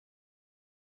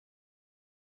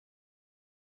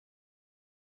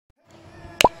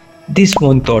This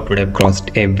one thought would have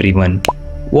crossed everyone.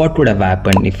 What would have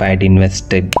happened if I had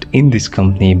invested in this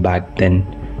company back then?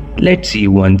 Let's see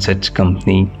one such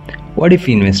company. What if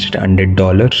we invested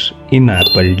 $100 in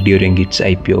Apple during its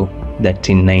IPO? That's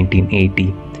in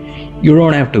 1980. You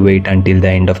don't have to wait until the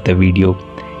end of the video.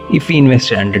 If we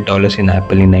invested $100 in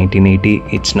Apple in 1980,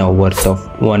 it's now worth of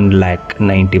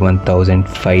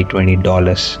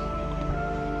 $191,520.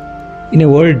 In a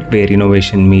world where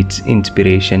innovation meets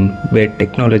inspiration, where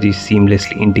technology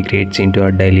seamlessly integrates into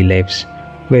our daily lives,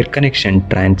 where connection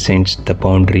transcends the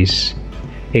boundaries,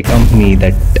 a company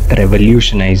that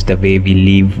revolutionized the way we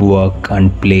live, work,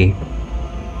 and play.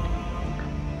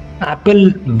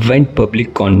 Apple went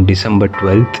public on December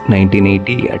 12th,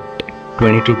 1980 at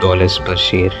 $22 per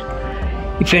share.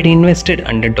 If I had invested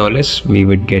 $100, we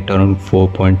would get around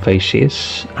 4.5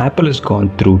 shares. Apple has gone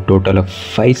through a total of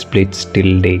 5 splits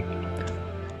till date.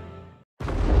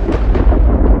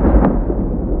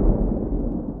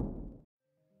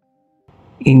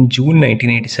 In June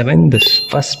 1987, the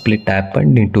first split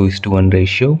happened in 2:1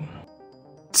 ratio.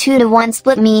 2-to-1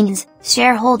 split means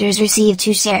shareholders receive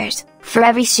 2 shares for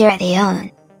every share they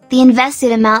own. The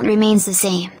invested amount remains the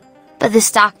same, but the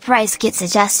stock price gets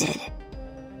adjusted.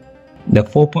 The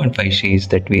 4.5 shares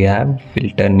that we have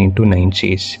will turn into 9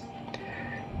 shares.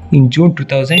 In June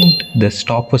 2000, the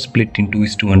stock was split in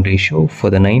 2:1 ratio.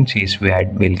 For the 9 shares we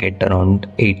had, we'll get around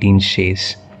 18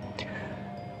 shares.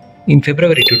 In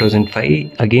February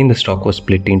 2005, again the stock was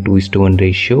split in 2:1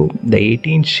 ratio. The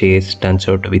 18 shares turns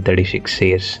out to be 36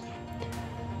 shares.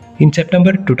 In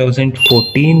September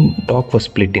 2014, stock was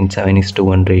split in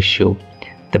 7:1 ratio.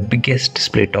 The biggest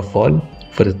split of all.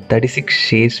 For the 36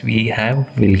 shares we have,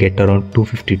 we'll get around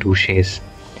 252 shares.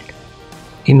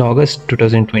 In August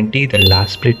 2020, the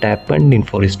last split happened in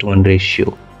 4:1 ratio.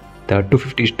 The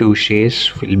 252 shares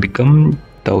will become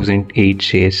 1008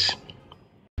 shares.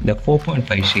 The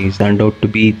 4.5 shares turned out to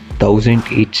be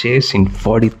 1008 shares in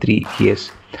 43 years.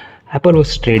 Apple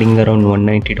was trading around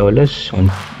 $190 on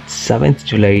 7th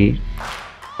July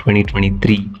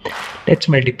 2023. Let's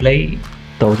multiply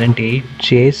 1008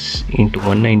 shares into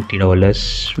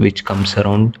 $190, which comes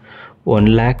around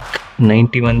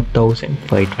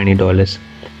 $191,520.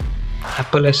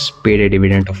 Apple has paid a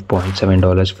dividend of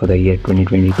 $0.7 for the year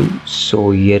 2022,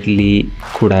 so yearly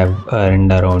could have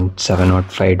earned around $7 or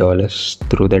 $5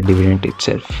 through the dividend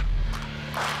itself.